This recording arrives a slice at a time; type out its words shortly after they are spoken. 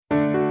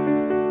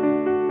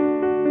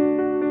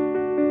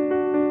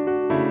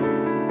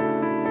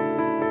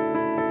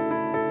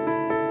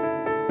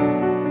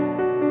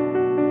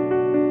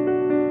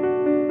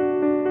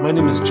My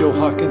name is Joe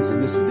Hawkins,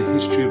 and this is the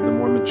History of the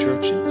Mormon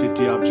Church in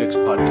 50 Objects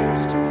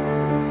podcast.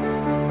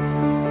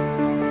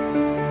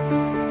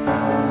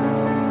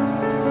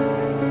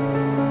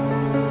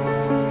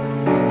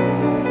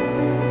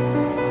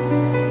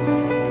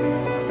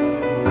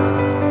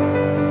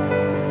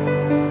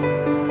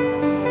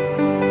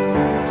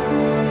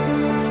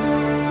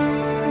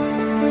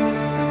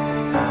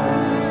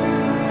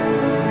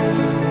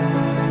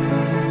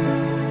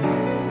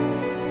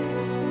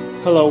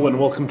 Hello and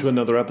welcome to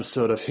another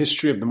episode of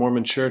History of the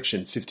Mormon Church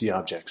in 50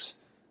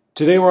 Objects.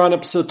 Today we're on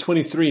episode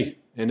 23,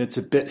 and it's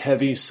a bit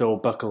heavy, so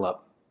buckle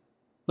up.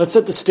 Let's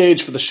set the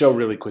stage for the show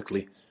really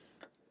quickly.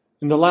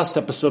 In the last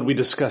episode we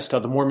discussed how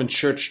the Mormon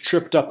Church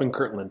tripped up in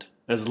Kirtland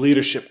as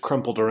leadership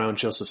crumpled around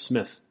Joseph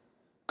Smith.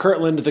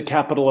 Kirtland, the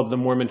capital of the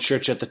Mormon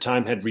Church at the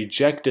time, had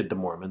rejected the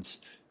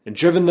Mormons and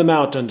driven them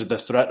out under the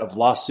threat of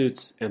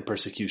lawsuits and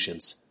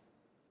persecutions.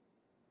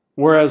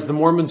 Whereas the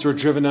Mormons were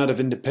driven out of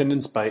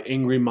independence by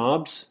angry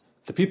mobs,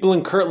 the people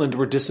in Kirtland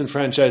were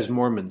disenfranchised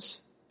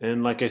Mormons,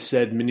 and like I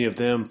said, many of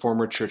them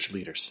former church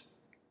leaders.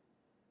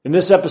 In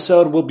this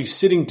episode, we'll be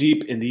sitting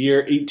deep in the year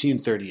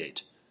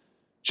 1838.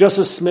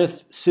 Joseph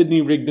Smith,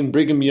 Sidney Rigdon,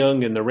 Brigham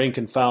Young, and the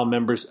rank-and-file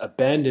members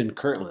abandoned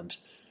Kirtland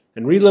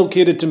and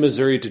relocated to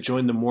Missouri to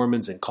join the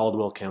Mormons in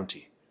Caldwell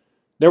County.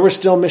 There were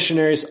still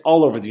missionaries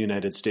all over the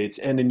United States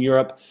and in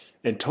Europe,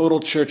 and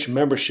total church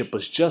membership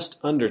was just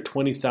under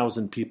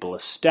 20,000 people, a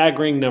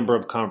staggering number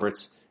of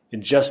converts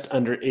in just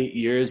under 8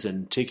 years,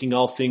 and taking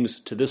all things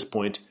to this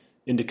point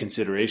into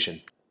consideration.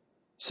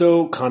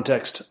 So,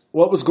 context.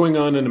 What was going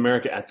on in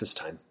America at this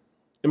time?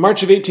 In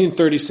March of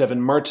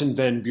 1837, Martin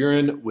Van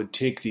Buren would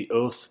take the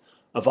oath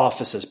of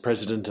office as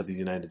President of the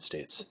United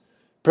States.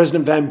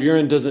 President Van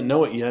Buren doesn't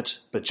know it yet,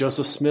 but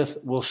Joseph Smith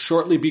will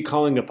shortly be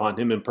calling upon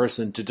him in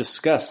person to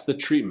discuss the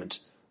treatment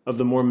of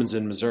the Mormons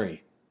in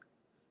Missouri.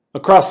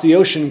 Across the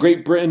ocean,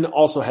 Great Britain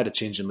also had a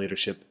change in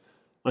leadership.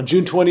 On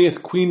June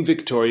 20th, Queen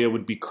Victoria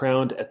would be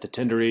crowned at the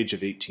tender age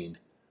of 18.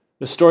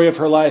 The story of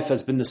her life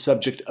has been the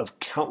subject of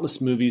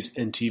countless movies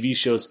and TV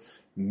shows,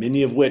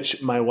 many of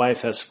which my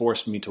wife has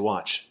forced me to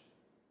watch.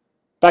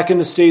 Back in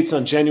the States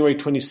on January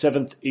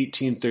 27th,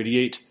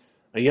 1838,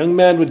 a young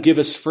man would give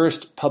his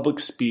first public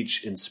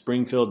speech in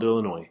Springfield,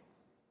 Illinois.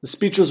 The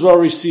speech was well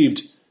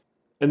received,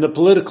 and the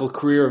political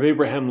career of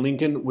Abraham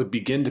Lincoln would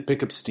begin to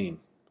pick up steam.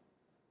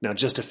 Now,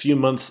 just a few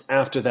months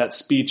after that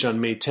speech on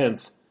May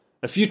 10th,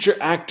 a future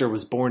actor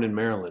was born in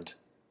Maryland.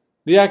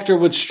 The actor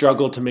would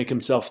struggle to make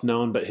himself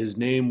known, but his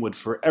name would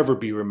forever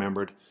be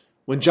remembered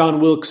when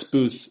John Wilkes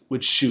Booth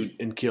would shoot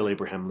and kill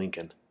Abraham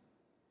Lincoln.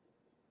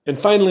 And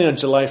finally, on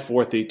July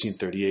 4th,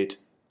 1838,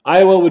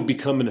 Iowa would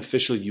become an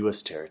official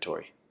U.S.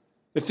 territory.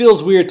 It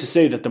feels weird to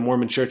say that the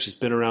Mormon Church has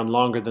been around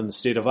longer than the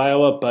state of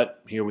Iowa,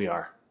 but here we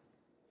are.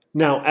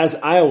 Now, as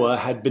Iowa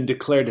had been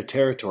declared a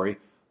territory,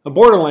 a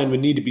borderline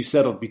would need to be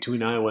settled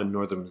between Iowa and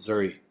northern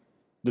Missouri.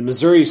 The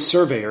Missouri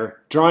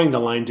surveyor drawing the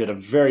line did a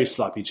very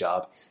sloppy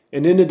job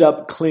and ended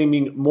up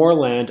claiming more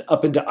land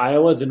up into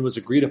Iowa than was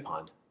agreed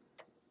upon.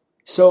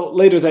 So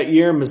later that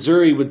year,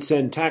 Missouri would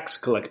send tax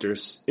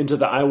collectors into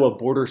the Iowa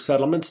border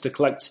settlements to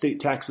collect state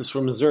taxes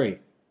from Missouri.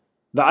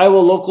 The Iowa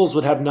locals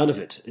would have none of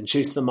it and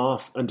chase them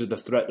off under the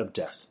threat of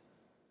death.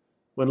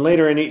 When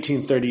later in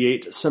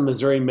 1838, some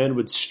Missouri men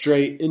would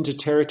stray into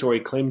territory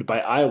claimed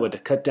by Iowa to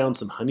cut down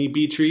some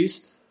honeybee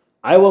trees,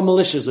 Iowa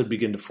militias would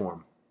begin to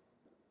form.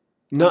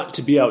 Not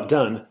to be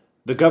outdone,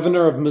 the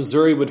governor of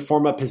Missouri would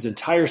form up his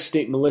entire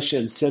state militia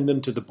and send them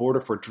to the border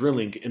for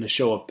drilling in a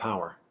show of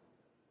power.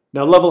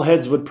 Now level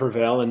heads would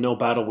prevail and no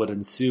battle would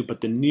ensue,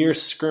 but the near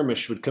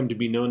skirmish would come to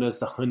be known as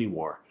the Honey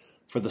War,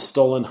 for the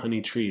stolen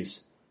honey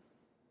trees.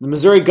 The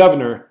Missouri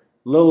governor,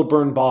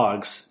 Lilburn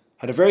Boggs,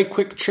 had a very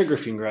quick trigger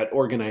finger at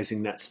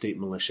organizing that state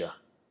militia.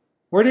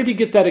 Where did he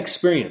get that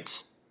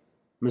experience?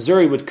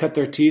 Missouri would cut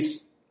their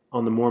teeth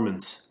on the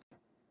Mormons.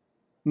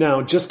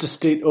 Now, just a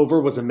state over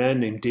was a man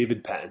named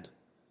David Patton.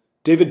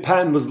 David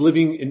Patton was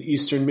living in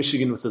eastern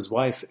Michigan with his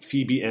wife,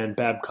 Phoebe Ann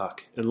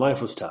Babcock, and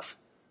life was tough.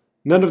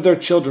 None of their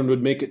children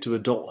would make it to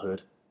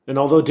adulthood, and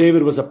although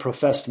David was a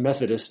professed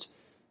Methodist,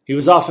 he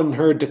was often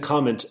heard to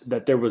comment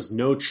that there was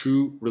no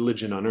true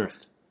religion on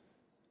earth.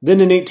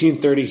 Then in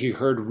 1830, he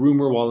heard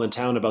rumor while in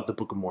town about the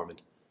Book of Mormon.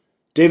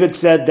 David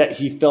said that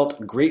he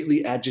felt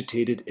greatly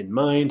agitated in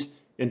mind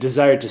and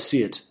desired to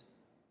see it.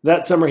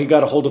 That summer, he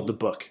got a hold of the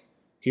book.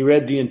 He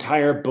read the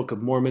entire Book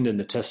of Mormon and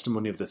the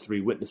testimony of the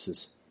three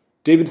witnesses.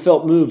 David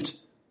felt moved,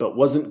 but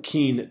wasn't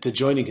keen to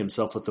joining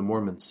himself with the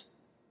Mormons.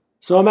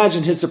 So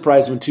imagine his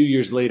surprise when 2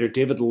 years later,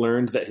 David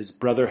learned that his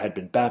brother had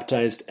been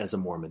baptized as a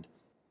Mormon.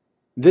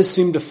 This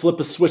seemed to flip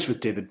a switch with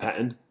David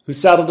Patton, who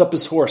saddled up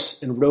his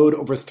horse and rode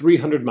over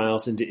 300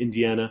 miles into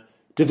Indiana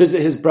to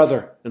visit his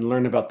brother and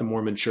learn about the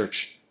Mormon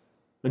Church.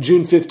 On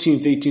June 15,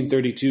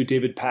 1832,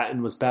 David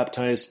Patton was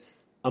baptized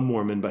a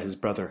Mormon by his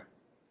brother.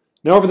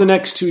 Now, over the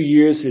next 2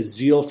 years, his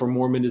zeal for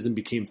Mormonism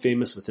became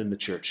famous within the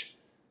church.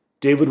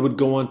 David would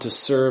go on to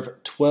serve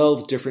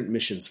 12 different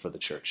missions for the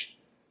church.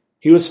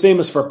 He was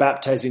famous for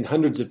baptizing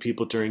hundreds of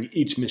people during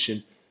each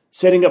mission,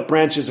 setting up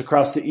branches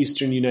across the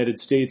eastern United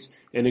States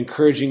and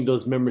encouraging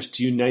those members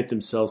to unite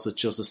themselves with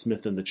Joseph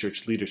Smith and the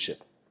church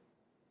leadership.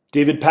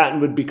 David Patton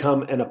would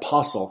become an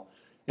apostle,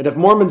 and if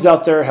Mormons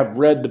out there have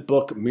read the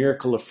book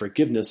Miracle of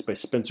Forgiveness by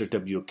Spencer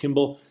W.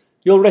 Kimball,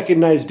 you'll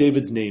recognize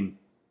David's name.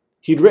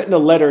 He'd written a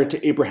letter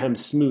to Abraham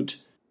Smoot,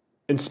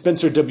 and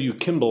Spencer W.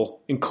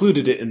 Kimball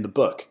included it in the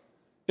book.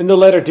 In the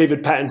letter,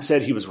 David Patton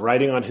said he was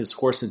riding on his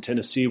horse in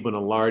Tennessee when a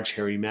large,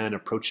 hairy man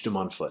approached him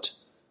on foot.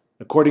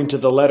 According to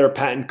the letter,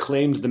 Patton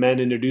claimed the man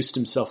introduced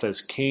himself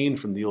as Cain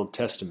from the Old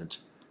Testament,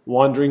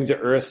 wandering the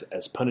earth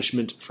as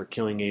punishment for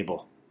killing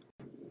Abel.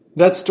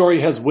 That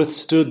story has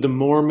withstood the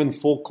Mormon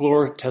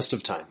folklore test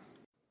of time.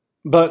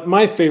 But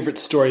my favorite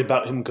story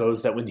about him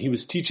goes that when he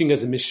was teaching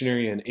as a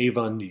missionary in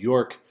Avon, New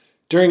York,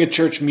 during a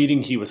church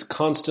meeting he was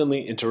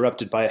constantly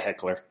interrupted by a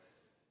heckler.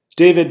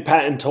 David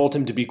Patton told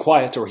him to be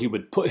quiet or he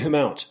would put him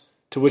out,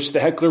 to which the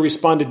heckler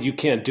responded, "You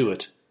can't do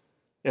it."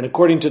 And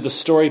according to the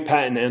story,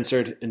 Patton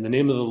answered, "In the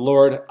name of the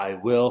Lord, I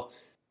will."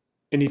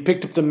 And he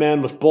picked up the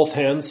man with both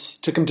hands,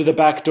 took him to the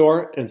back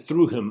door, and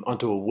threw him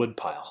onto a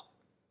woodpile.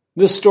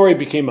 This story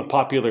became a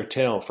popular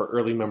tale for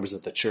early members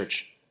of the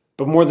church.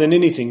 But more than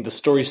anything, the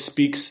story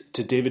speaks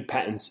to David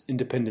Patton's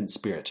independent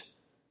spirit.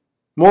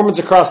 Mormons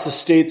across the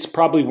states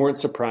probably weren't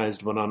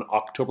surprised when on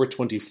October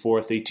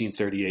 24th,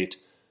 1838,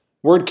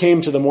 word came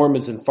to the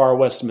Mormons in far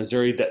west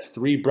Missouri that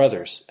 3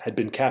 brothers had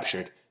been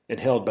captured and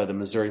held by the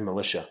Missouri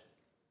militia.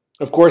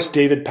 Of course,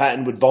 David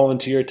Patton would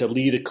volunteer to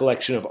lead a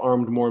collection of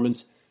armed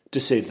Mormons to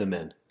save the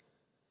men.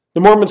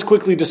 The Mormons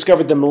quickly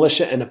discovered the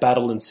militia and a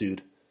battle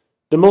ensued.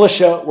 The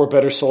militia were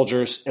better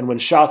soldiers, and when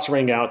shots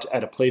rang out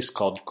at a place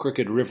called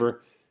Crooked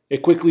River,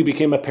 it quickly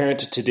became apparent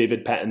to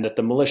David Patton that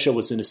the militia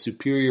was in a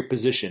superior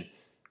position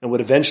and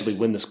would eventually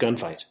win this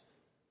gunfight.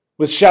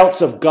 With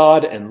shouts of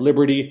God and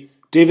liberty,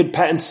 David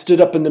Patton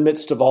stood up in the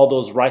midst of all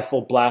those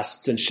rifle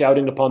blasts and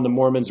shouting upon the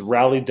Mormons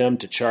rallied them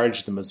to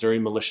charge the Missouri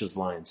militia's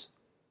lines.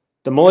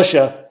 The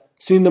militia,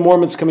 seeing the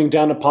Mormons coming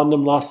down upon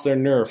them, lost their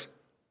nerve,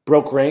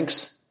 broke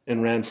ranks,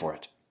 and ran for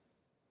it.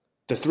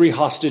 The 3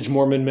 hostage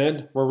Mormon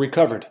men were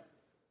recovered,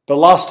 but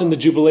lost in the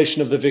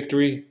jubilation of the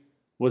victory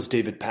was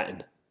David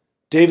Patton.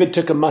 David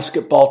took a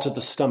musket ball to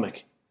the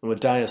stomach and would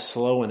die a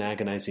slow and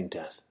agonizing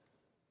death.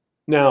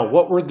 Now,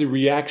 what were the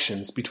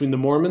reactions between the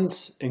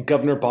Mormons and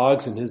Governor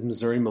Boggs and his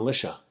Missouri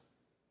militia?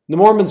 The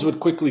Mormons would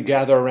quickly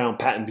gather around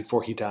Patton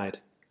before he died.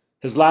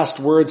 His last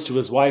words to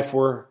his wife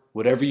were,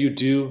 "Whatever you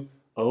do,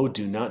 oh,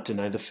 do not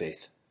deny the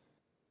faith."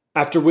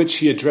 After which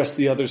he addressed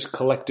the others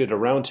collected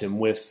around him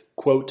with,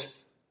 quote,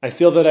 "I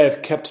feel that I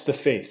have kept the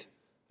faith.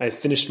 I have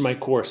finished my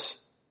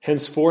course.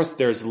 Henceforth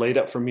there is laid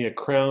up for me a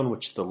crown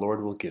which the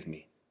Lord will give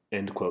me."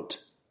 End quote.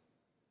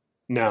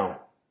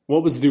 Now,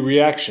 what was the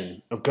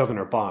reaction of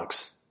Governor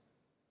Boggs?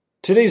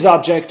 Today's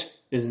object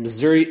is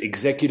Missouri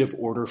Executive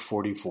Order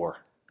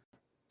 44.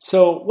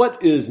 So,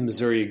 what is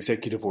Missouri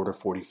Executive Order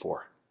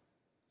 44?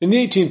 In the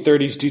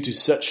 1830s, due to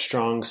such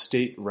strong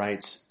state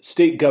rights,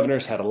 state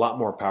governors had a lot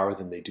more power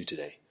than they do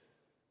today.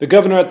 The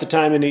governor at the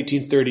time in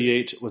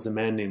 1838 was a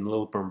man named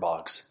Lilburn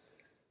Boggs.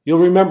 You'll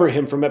remember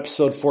him from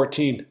episode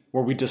 14,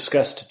 where we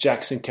discussed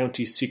Jackson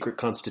County's secret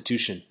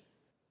constitution.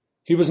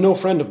 He was no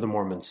friend of the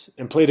Mormons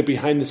and played a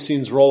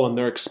behind-the-scenes role in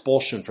their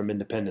expulsion from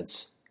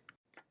independence.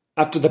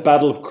 After the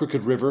Battle of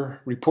Crooked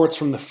River, reports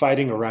from the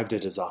fighting arrived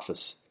at his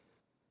office.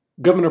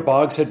 Governor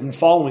Boggs had been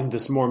following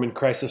this Mormon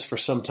crisis for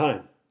some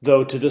time,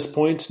 though to this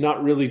point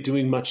not really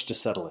doing much to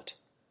settle it.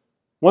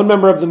 One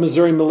member of the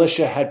Missouri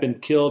militia had been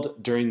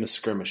killed during the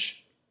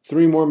skirmish.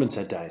 3 Mormons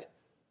had died.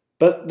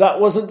 But that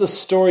wasn't the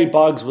story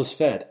Boggs was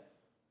fed.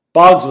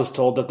 Boggs was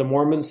told that the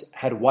Mormons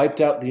had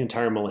wiped out the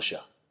entire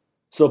militia.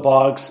 So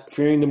Boggs,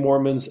 fearing the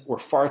Mormons were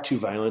far too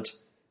violent,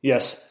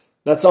 yes,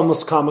 that's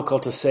almost comical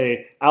to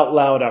say out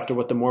loud after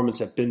what the Mormons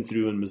have been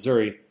through in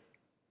Missouri,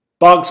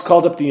 Boggs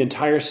called up the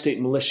entire state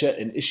militia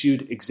and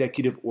issued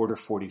Executive Order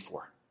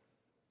 44.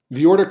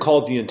 The order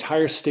called the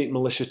entire state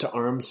militia to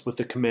arms with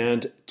the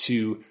command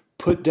to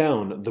put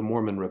down the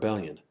Mormon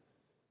rebellion.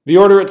 The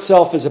order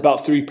itself is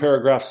about 3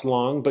 paragraphs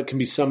long, but can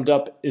be summed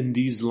up in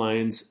these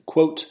lines,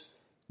 quote,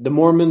 "The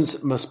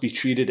Mormons must be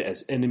treated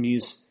as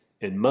enemies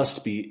and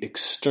must be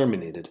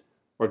exterminated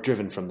or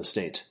driven from the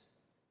state."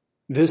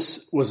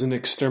 This was an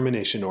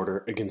extermination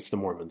order against the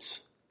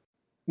Mormons.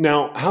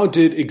 Now, how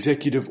did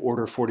Executive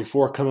Order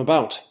 44 come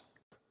about?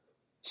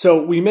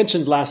 So, we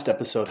mentioned last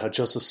episode how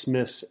Joseph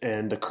Smith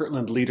and the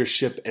Kirtland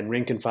leadership and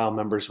rank-and-file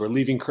members were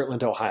leaving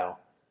Kirtland, Ohio.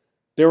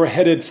 They were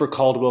headed for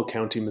Caldwell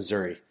County,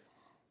 Missouri.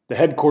 The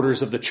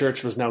headquarters of the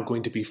church was now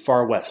going to be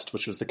Far West,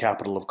 which was the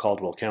capital of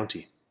Caldwell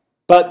County.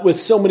 But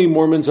with so many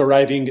Mormons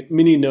arriving,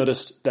 many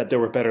noticed that there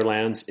were better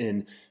lands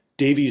in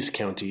Daviess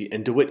County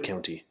and DeWitt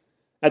County.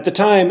 At the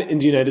time, in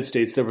the United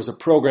States, there was a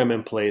program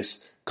in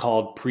place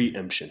called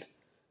preemption.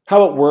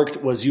 How it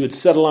worked was you would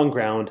settle on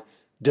ground,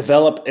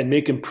 develop and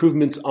make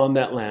improvements on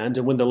that land,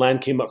 and when the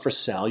land came up for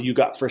sale, you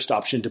got first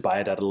option to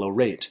buy it at a low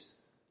rate.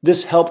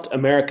 This helped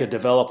America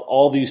develop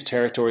all these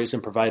territories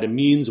and provide a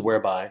means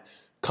whereby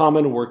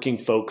common working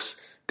folks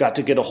got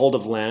to get a hold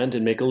of land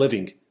and make a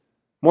living.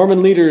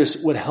 Mormon leaders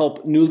would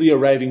help newly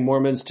arriving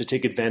Mormons to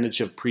take advantage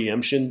of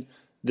preemption,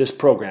 this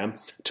program,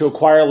 to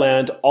acquire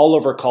land all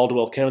over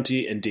Caldwell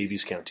County and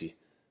Daviess County.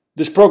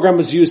 This program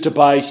was used to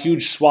buy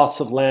huge swaths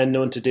of land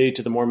known today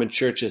to the Mormon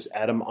Church as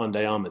Adam on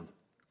Diamond.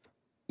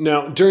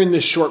 Now, during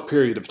this short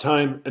period of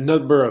time, a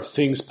number of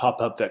things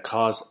pop up that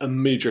cause a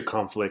major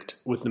conflict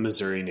with the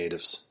Missouri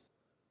natives.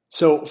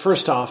 So,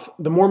 first off,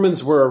 the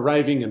Mormons were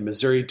arriving in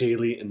Missouri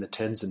daily in the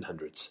tens and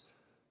hundreds.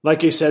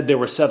 Like I said, they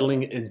were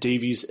settling in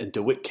Daviess and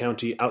DeWitt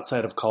County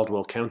outside of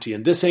Caldwell County,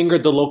 and this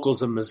angered the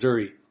locals of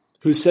Missouri,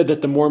 who said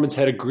that the Mormons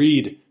had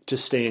agreed to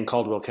stay in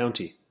Caldwell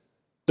County.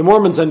 The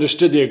Mormons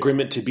understood the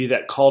agreement to be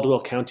that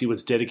Caldwell County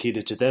was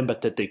dedicated to them,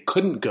 but that they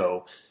couldn't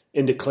go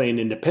into Clay and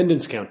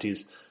Independence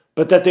counties,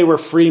 but that they were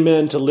free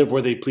men to live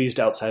where they pleased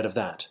outside of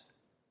that.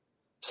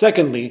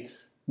 Secondly,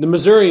 the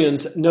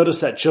Missourians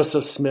noticed that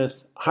Joseph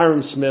Smith,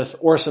 Hiram Smith,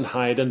 Orson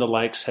Hyde, and the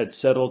likes had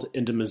settled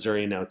into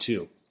Missouri now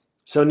too.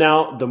 So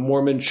now the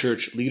Mormon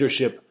church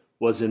leadership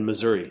was in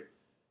Missouri.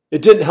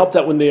 It didn't help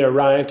that when they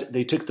arrived,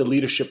 they took the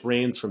leadership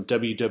reins from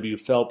W. W.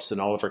 Phelps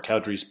and Oliver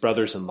Cowdery's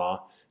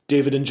brothers-in-law,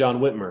 David and John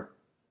Whitmer.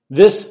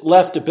 This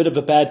left a bit of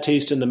a bad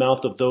taste in the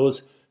mouth of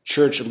those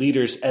church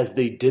leaders as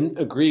they didn't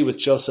agree with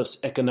Joseph's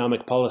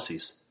economic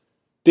policies.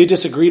 They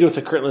disagreed with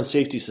the Kirtland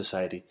Safety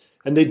Society,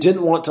 and they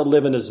didn't want to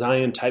live in a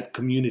Zion-type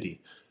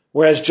community,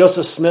 whereas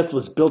Joseph Smith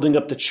was building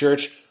up the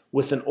church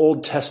with an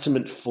Old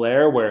Testament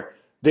flair where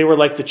they were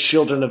like the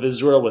children of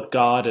Israel with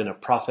God and a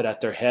prophet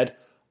at their head.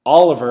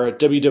 Oliver,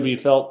 W. W.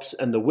 Phelps,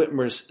 and the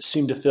Whitmers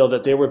seemed to feel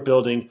that they were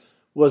building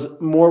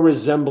was more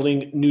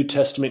resembling New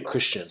Testament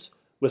Christians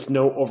with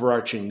no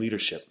overarching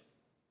leadership.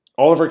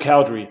 Oliver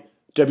Cowdery,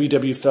 W.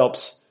 W.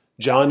 Phelps,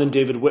 John and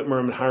David Whitmer,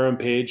 and Hiram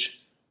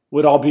Page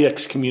would all be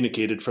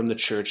excommunicated from the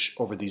church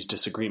over these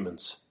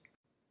disagreements.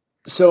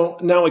 So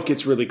now it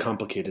gets really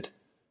complicated.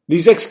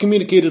 These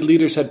excommunicated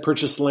leaders had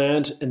purchased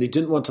land and they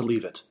didn't want to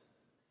leave it.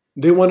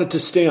 They wanted to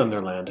stay on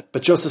their land,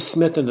 but Joseph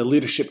Smith and the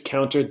leadership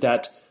countered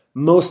that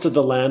most of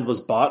the land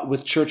was bought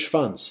with church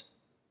funds.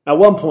 At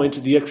one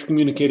point, the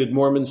excommunicated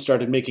Mormons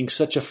started making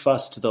such a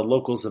fuss to the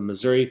locals of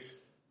Missouri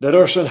that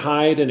Orson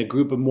Hyde and a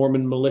group of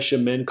Mormon militia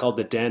men called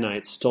the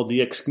Danites told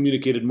the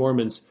excommunicated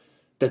Mormons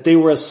that they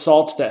were as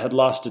salt that had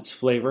lost its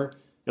flavor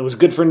and was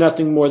good for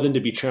nothing more than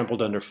to be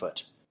trampled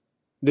underfoot.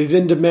 They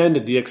then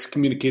demanded the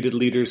excommunicated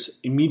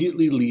leaders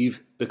immediately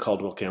leave the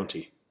Caldwell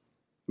County.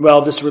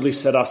 Well, this really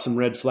set off some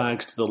red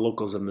flags to the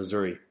locals of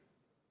Missouri.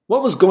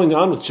 What was going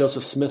on with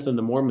Joseph Smith and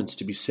the Mormons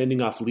to be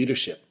sending off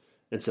leadership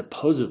and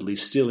supposedly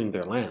stealing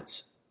their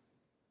lands?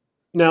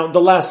 Now,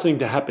 the last thing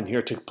to happen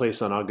here took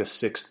place on August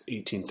 6,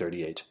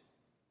 1838.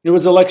 It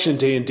was election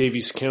day in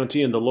Daviess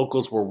County, and the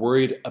locals were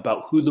worried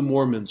about who the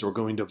Mormons were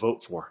going to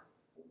vote for.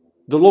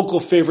 The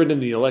local favorite in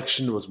the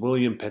election was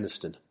William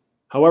Penniston.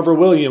 However,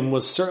 William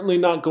was certainly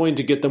not going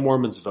to get the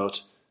Mormons'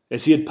 vote,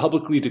 as he had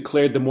publicly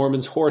declared the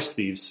Mormons horse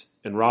thieves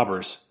and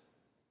robbers.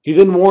 He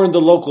then warned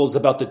the locals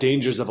about the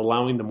dangers of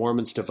allowing the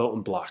Mormons to vote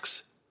in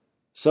blocks.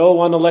 So,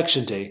 on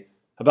election day,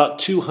 about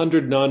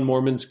 200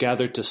 non-Mormons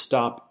gathered to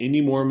stop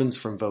any Mormons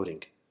from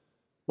voting.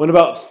 When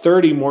about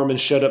 30 Mormons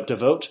showed up to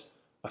vote,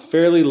 a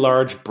fairly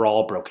large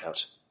brawl broke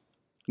out.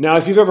 Now,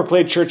 if you've ever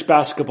played church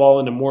basketball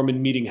in a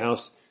Mormon meeting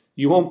house,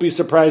 you won't be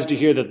surprised to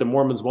hear that the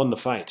Mormons won the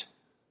fight.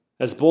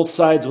 As both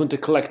sides went to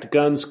collect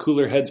guns,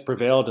 cooler heads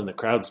prevailed and the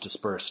crowds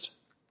dispersed.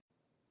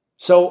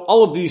 So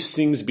all of these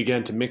things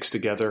began to mix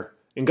together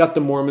and got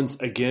the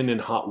Mormons again in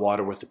hot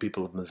water with the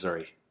people of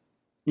Missouri.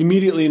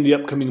 Immediately in the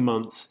upcoming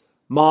months,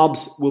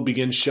 mobs will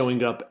begin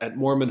showing up at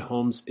Mormon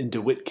homes in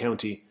DeWitt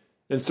County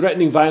and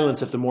threatening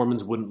violence if the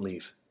Mormons wouldn't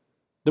leave.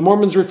 The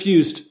Mormons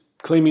refused,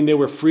 claiming they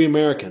were free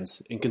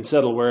Americans and can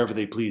settle wherever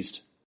they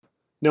pleased.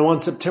 Now on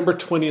September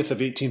 20th of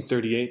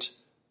 1838,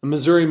 a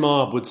Missouri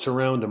mob would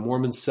surround a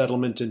Mormon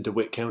settlement in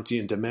DeWitt County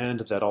and demand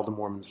that all the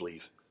Mormons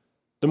leave.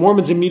 The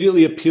Mormons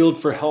immediately appealed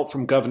for help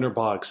from Governor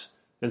Boggs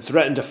and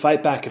threatened to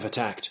fight back if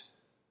attacked.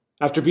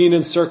 After being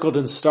encircled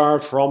and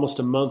starved for almost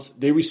a month,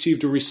 they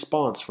received a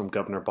response from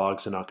Governor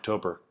Boggs in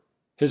October.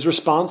 His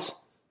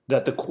response?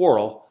 That the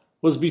quarrel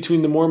was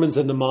between the Mormons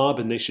and the mob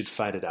and they should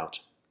fight it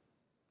out.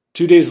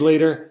 2 days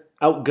later,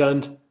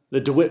 outgunned,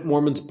 the DeWitt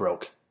Mormons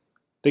broke.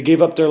 They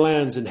gave up their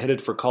lands and headed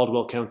for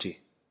Caldwell County.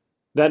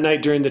 That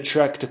night during the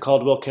trek to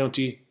Caldwell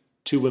County,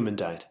 2 women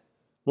died,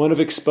 one of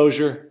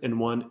exposure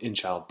and one in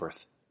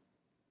childbirth.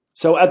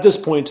 So at this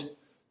point,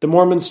 the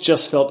Mormons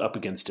just felt up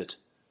against it.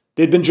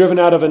 They'd been driven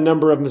out of a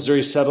number of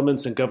Missouri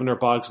settlements and Governor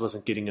Boggs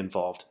wasn't getting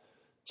involved.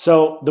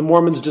 So the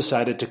Mormons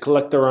decided to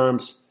collect their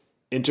arms,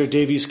 enter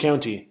Daviess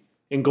County,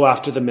 and go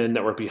after the men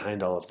that were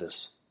behind all of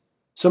this.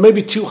 So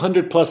maybe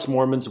 200 plus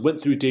Mormons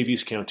went through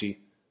Daviess County.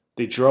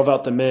 They drove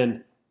out the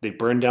men. They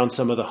burned down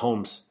some of the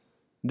homes.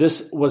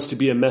 This was to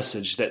be a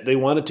message that they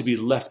wanted to be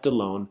left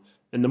alone,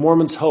 and the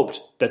Mormons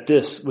hoped that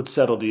this would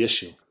settle the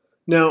issue.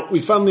 Now, we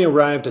finally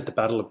arrived at the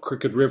Battle of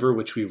Crooked River,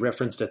 which we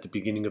referenced at the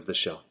beginning of the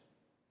show.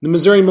 The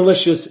Missouri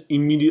militias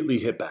immediately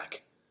hit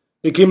back.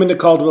 They came into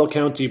Caldwell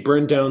County,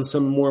 burned down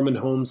some Mormon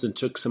homes, and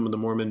took some of the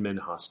Mormon men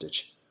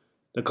hostage.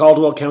 The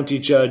Caldwell County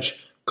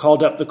judge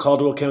called up the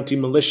Caldwell County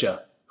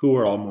militia who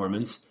were all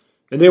Mormons,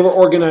 and they were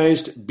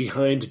organized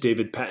behind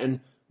David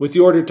Patton with the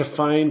order to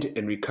find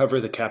and recover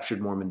the captured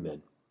Mormon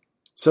men.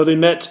 So they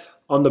met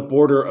on the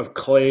border of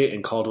Clay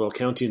and Caldwell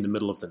County in the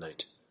middle of the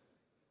night.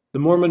 The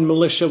Mormon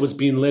militia was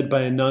being led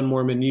by a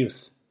non-Mormon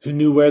youth who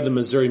knew where the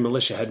Missouri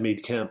militia had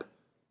made camp.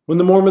 When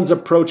the Mormons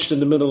approached in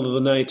the middle of the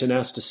night and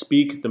asked to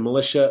speak, the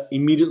militia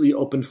immediately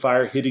opened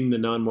fire, hitting the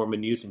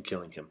non-Mormon youth and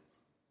killing him.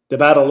 The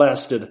battle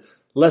lasted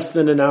less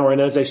than an hour,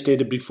 and as I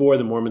stated before,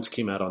 the Mormons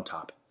came out on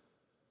top.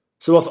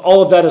 So with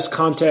all of that as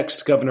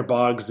context, Governor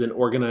Boggs then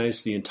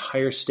organized the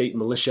entire state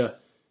militia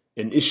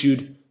and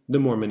issued the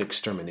Mormon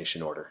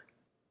Extermination Order.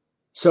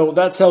 So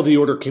that's how the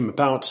order came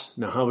about.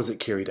 Now how was it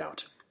carried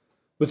out?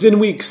 Within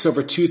weeks,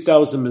 over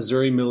 2,000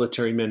 Missouri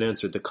military men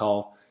answered the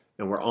call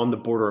and were on the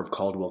border of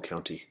Caldwell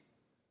County.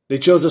 They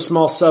chose a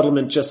small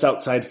settlement just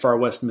outside Far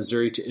West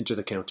Missouri to enter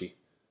the county.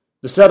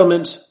 The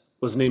settlement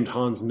was named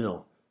Hahn's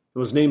Mill. It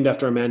was named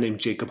after a man named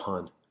Jacob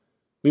Hahn.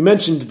 We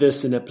mentioned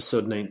this in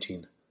episode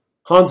 19.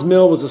 Hahn's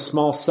Mill was a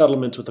small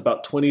settlement with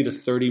about 20 to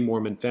 30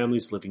 Mormon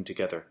families living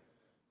together.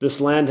 This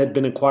land had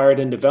been acquired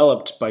and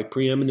developed by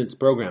Preeminence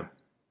Program.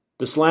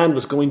 This land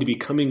was going to be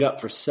coming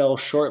up for sale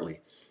shortly,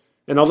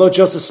 and although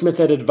Joseph Smith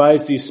had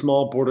advised these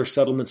small border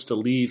settlements to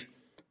leave,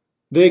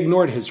 they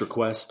ignored his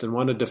request and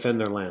wanted to defend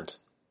their land.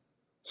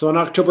 So on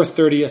October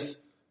 30th,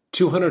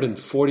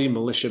 240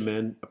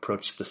 militiamen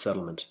approached the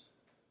settlement.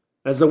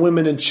 As the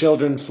women and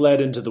children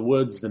fled into the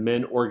woods, the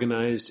men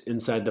organized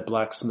inside the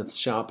blacksmith's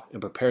shop and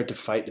prepared to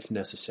fight if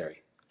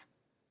necessary.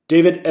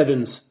 David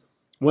Evans,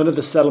 one of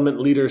the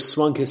settlement leaders,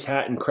 swung his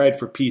hat and cried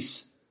for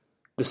peace.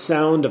 The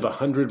sound of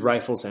 100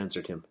 rifles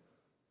answered him,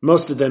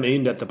 most of them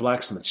aimed at the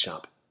blacksmith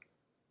shop.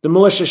 The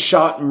militia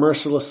shot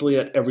mercilessly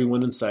at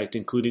everyone in sight,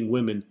 including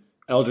women,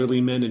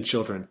 elderly men, and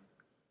children.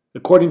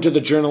 According to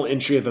the journal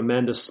entry of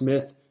Amanda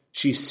Smith,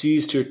 she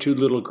seized her 2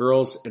 little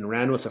girls and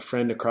ran with a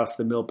friend across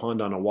the mill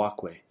pond on a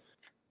walkway.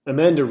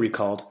 Amanda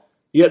recalled,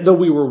 "Yet though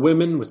we were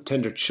women with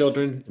tender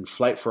children in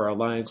flight for our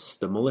lives,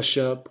 the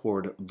militia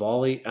poured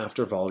volley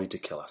after volley to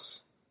kill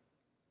us."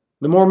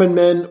 The Mormon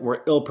men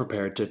were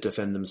ill-prepared to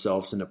defend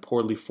themselves in a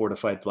poorly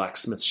fortified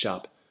blacksmith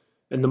shop,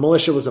 and the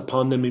militia was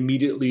upon them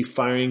immediately,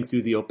 firing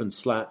through the open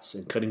slats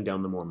and cutting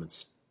down the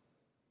Mormons.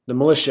 The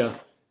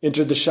militia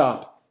entered the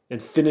shop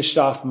and finished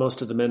off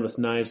most of the men with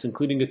knives,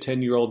 including a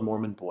 10-year-old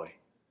Mormon boy.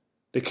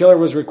 The killer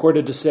was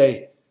recorded to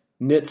say,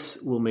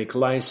 "Nits will make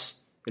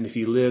lice, and if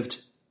he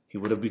lived, he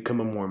would have become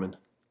a Mormon."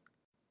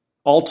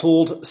 All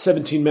told,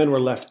 17 men were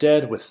left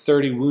dead, with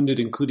 30 wounded,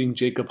 including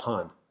Jacob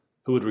Hahn,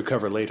 who would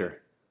recover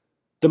later.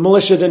 The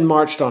militia then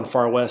marched on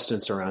Far West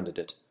and surrounded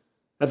it.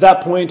 At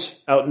that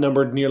point,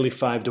 outnumbered nearly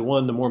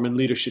 5-1, the Mormon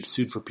leadership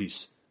sued for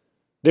peace.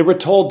 They were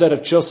told that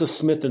if Joseph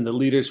Smith and the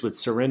leaders would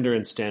surrender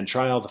and stand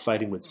trial, the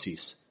fighting would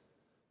cease.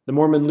 The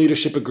Mormon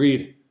leadership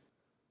agreed.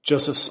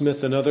 Joseph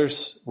Smith and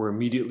others were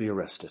immediately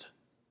arrested.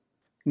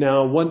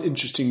 Now, one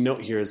interesting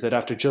note here is that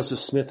after Joseph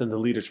Smith and the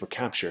leaders were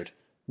captured,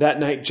 that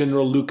night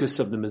General Lucas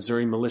of the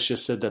Missouri militia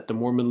said that the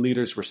Mormon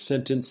leaders were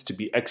sentenced to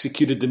be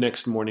executed the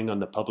next morning on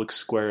the public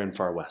square in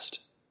Far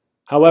West.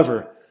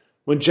 However,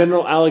 when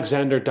General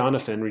Alexander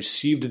Donovan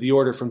received the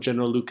order from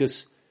General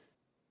Lucas,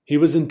 he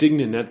was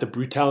indignant at the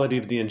brutality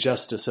of the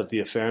injustice of the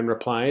affair and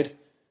replied,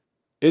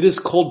 "It is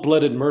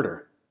cold-blooded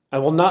murder. I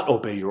will not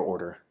obey your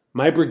order.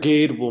 My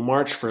brigade will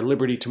march for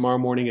liberty tomorrow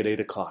morning at 8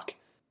 o'clock.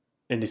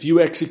 And if you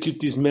execute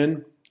these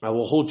men, I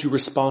will hold you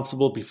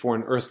responsible before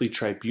an earthly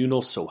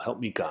tribunal, so help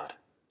me God."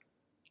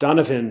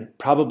 Donovan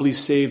probably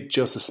saved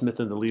Joseph Smith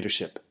and the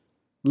leadership.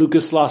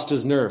 Lucas lost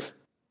his nerve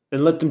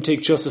and let them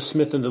take Joseph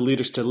Smith and the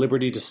leaders to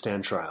liberty to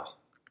stand trial.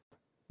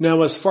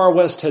 Now, as Far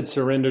West had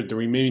surrendered, the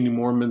remaining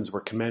Mormons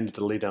were commanded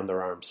to lay down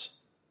their arms.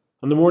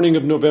 On the morning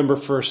of November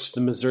 1st,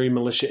 the Missouri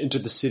militia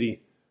entered the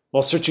city.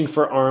 While searching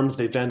for arms,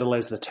 they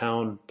vandalized the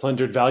town,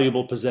 plundered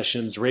valuable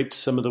possessions, raped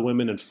some of the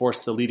women, and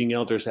forced the leading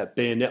elders at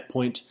bayonet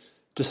point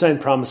to sign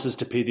promises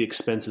to pay the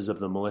expenses of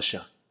the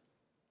militia.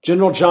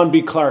 General John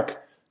B.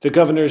 Clark, the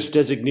governor's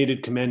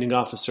designated commanding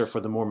officer for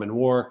the Mormon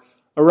War,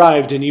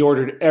 arrived and he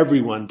ordered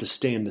everyone to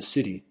stay in the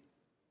city.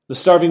 The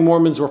starving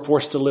Mormons were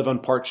forced to live on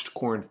parched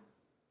corn.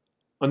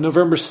 On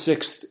November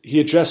 6th, he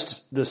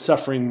addressed the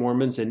suffering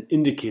Mormons and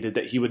indicated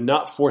that he would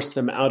not force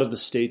them out of the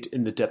state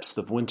in the depths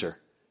of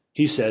winter.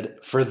 He said,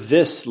 "For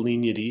this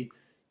lenity,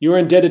 you are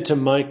indebted to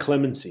my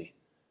clemency.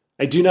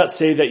 I do not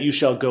say that you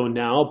shall go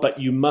now, but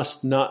you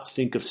must not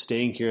think of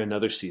staying here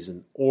another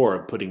season or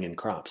of putting in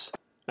crops.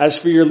 As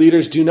for your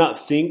leaders, do not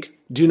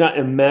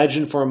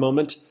imagine for a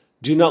moment,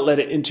 do not let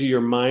it into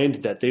your mind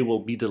that they will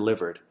be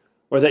delivered,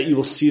 or that you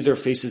will see their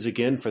faces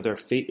again, for their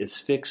fate is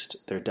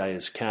fixed, their die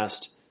is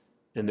cast,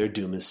 and their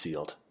doom is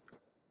sealed."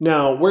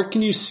 Now, where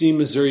can you see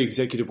Missouri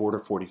Executive Order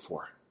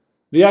 44?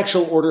 The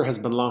actual order has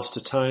been lost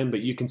to time,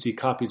 but you can see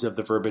copies of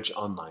the verbiage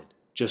online.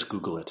 Just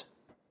Google it.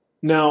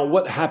 Now,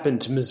 what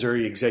happened to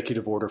Missouri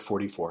Executive Order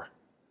 44?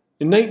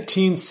 In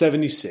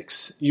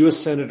 1976, U.S.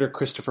 Senator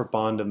Christopher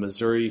Bond of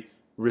Missouri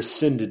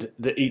rescinded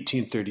the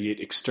 1838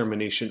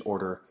 extermination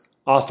order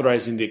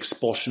authorizing the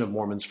expulsion of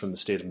Mormons from the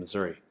state of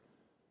Missouri.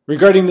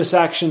 Regarding this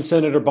action,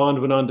 Senator Bond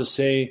went on to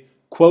say,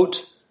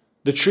 Quote,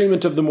 "The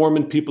treatment of the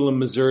Mormon people in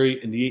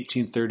Missouri in the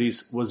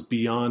 1830s was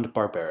beyond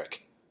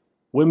barbaric.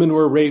 Women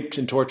were raped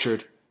and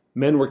tortured,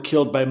 men were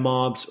killed by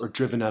mobs or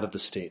driven out of the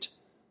state.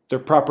 Their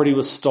property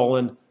was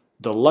stolen.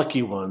 The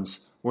lucky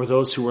ones were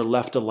those who were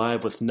left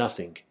alive with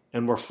nothing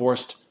and were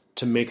forced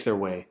to make their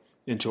way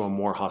into a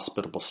more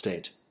hospitable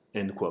state."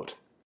 End quote.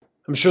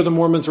 I'm sure the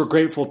Mormons were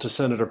grateful to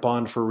Senator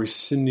Bond for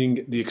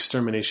rescinding the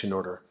extermination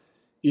order,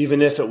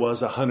 even if it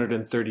was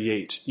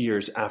 138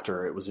 years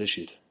after it was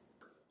issued.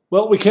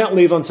 Well, we can't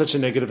leave on such a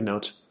negative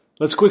note.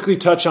 Let's quickly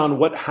touch on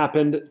what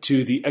happened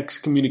to the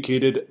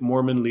excommunicated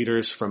Mormon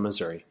leaders from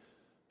Missouri.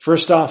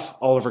 First off,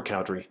 Oliver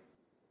Cowdery.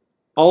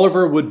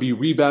 Oliver would be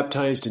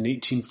rebaptized in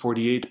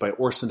 1848 by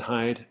Orson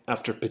Hyde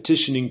after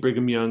petitioning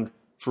Brigham Young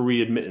for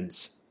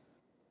readmittance.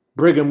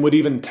 Brigham would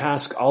even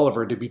task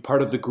Oliver to be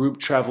part of the group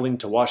traveling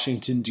to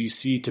Washington,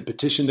 D.C. to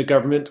petition the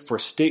government for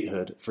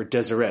statehood for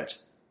Deseret,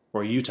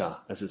 or Utah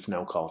as it's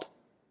now called.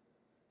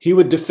 He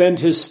would defend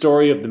his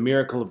story of the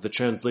miracle of the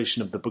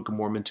translation of the Book of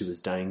Mormon to his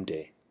dying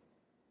day.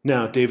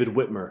 Now, David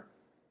Whitmer.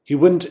 He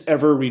wouldn't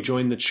ever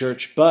rejoin the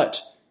church,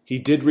 but he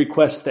did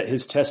request that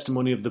his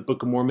testimony of the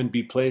Book of Mormon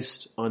be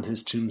placed on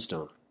his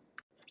tombstone.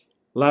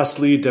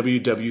 Lastly, W.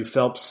 W.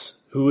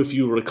 Phelps, who, if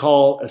you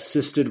recall,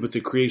 assisted with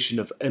the creation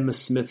of Emma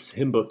Smith's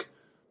hymn book,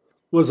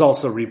 was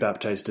also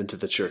rebaptized into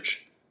the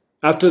church.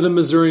 After the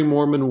Missouri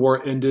Mormon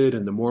War ended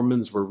and the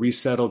Mormons were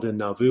resettled in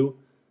Nauvoo,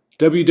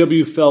 W.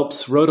 W.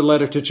 Phelps wrote a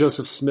letter to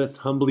Joseph Smith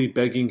humbly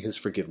begging his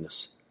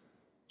forgiveness.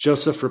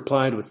 Joseph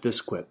replied with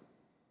this quip,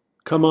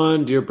 "Come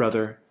on, dear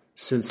brother,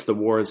 since the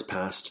war is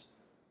past.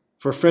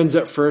 For friends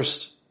at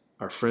first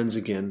are friends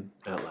again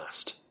at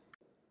last."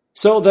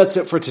 So that's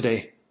it for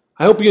today.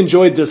 I hope you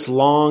enjoyed this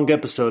long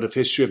episode of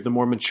History of the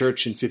Mormon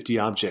Church in 50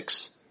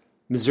 Objects,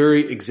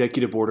 Missouri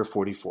Executive Order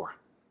 44.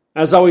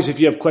 As always,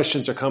 if you have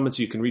questions or comments,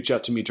 you can reach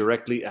out to me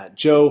directly at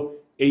Joe,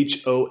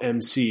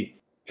 HOMC,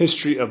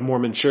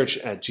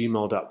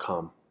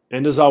 historyofmormonchurch@gmail.com.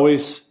 And as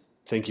always,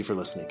 thank you for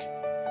listening.